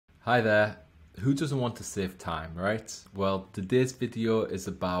Hi there. Who doesn't want to save time, right? Well, today's video is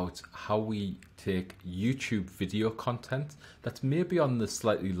about how we take YouTube video content that's maybe on the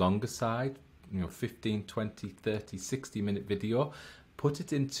slightly longer side, 15, 20, 30, 60-minute video, put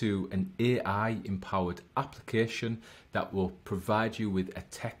it into an AI empowered application that will provide you with a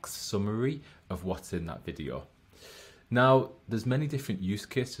text summary of what's in that video. Now, there's many different use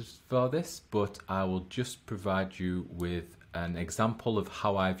cases for this, but I will just provide you with an example of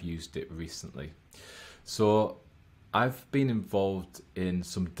how I've used it recently. So I've been involved in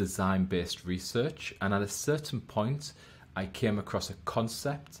some design-based research, and at a certain point I came across a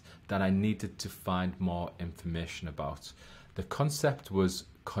concept that I needed to find more information about. The concept was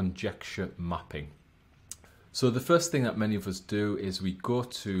conjecture mapping. So the first thing that many of us do is we go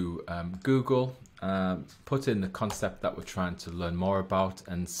to Google, put in the concept that we're trying to learn more about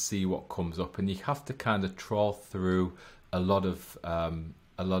and see what comes up, and you have to kind of trawl through a lot of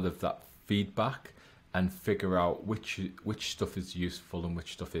that feedback and figure out which stuff is useful and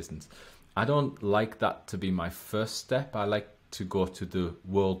which stuff isn't. I don't like that to be my first step. I like to go to the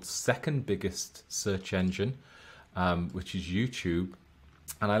world's second biggest search engine, which is YouTube,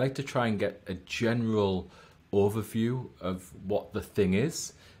 and I like to try and get a general overview of what the thing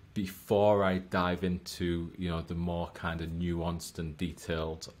is before I dive into the more kind of nuanced and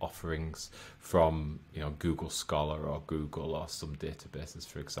detailed offerings from Google Scholar or Google or some databases,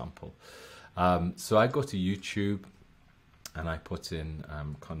 for example. So I go to YouTube and I put in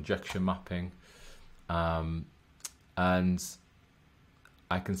conjecture mapping, and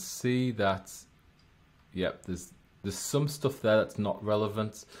I can see that there's some stuff there that's not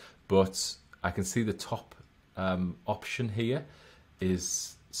relevant, but I can see the top option here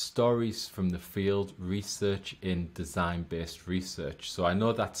is stories from the field, research in design-based research. So I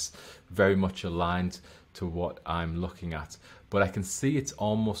know that's very much aligned to what I'm looking at, but I can see it's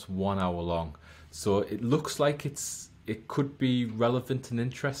almost 1 hour long. So it looks like it could be relevant and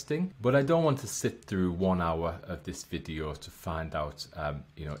interesting, but I don't want to sit through 1 hour of this video to find out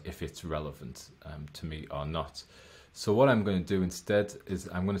if it's relevant to me or not. So what I'm going to do instead is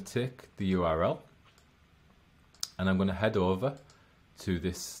I'm going to take the URL and I'm going to head over to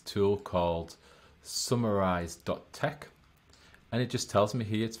this tool called Summarize.tech, and it just tells me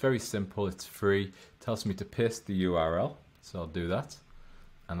here, it's very simple, it's free, it tells me to paste the URL, so I'll do that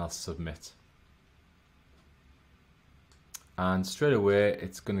and I'll submit. And straight away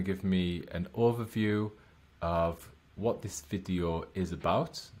it's going to give me an overview of what this video is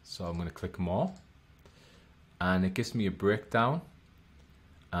about, so I'm going to click more, and it gives me a breakdown.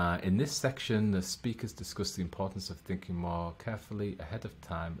 In this section, the speakers discuss the importance of thinking more carefully ahead of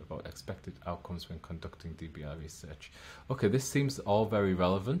time about expected outcomes when conducting DBR research. Okay, this seems all very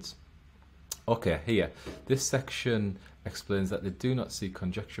relevant. Okay, here, this section explains that they do not see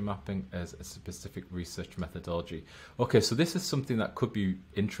conjecture mapping as a specific research methodology. Okay, so this is something that could be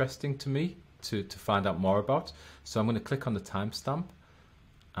interesting to me to find out more about. So I'm going to click on the timestamp,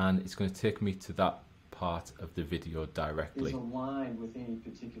 and it's going to take me to that part of the video directly. Is aligned with any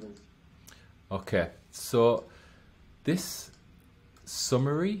particular. Okay, so this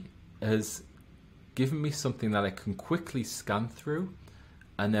summary has given me something that I can quickly scan through,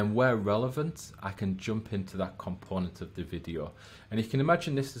 and then where relevant I can jump into that component of the video. And you can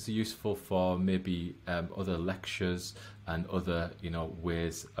imagine this is useful for maybe other lectures and other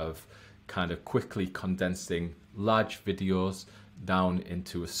ways of kind of quickly condensing large videos down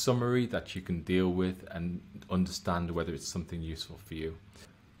into a summary that you can deal with and understand whether it's something useful for you.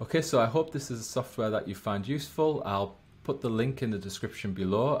 Okay, so I hope this is a software that you find useful. I'll put the link in the description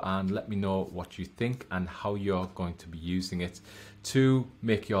below, and let me know what you think and how you're going to be using it to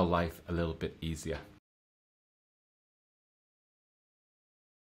make your life a little bit easier.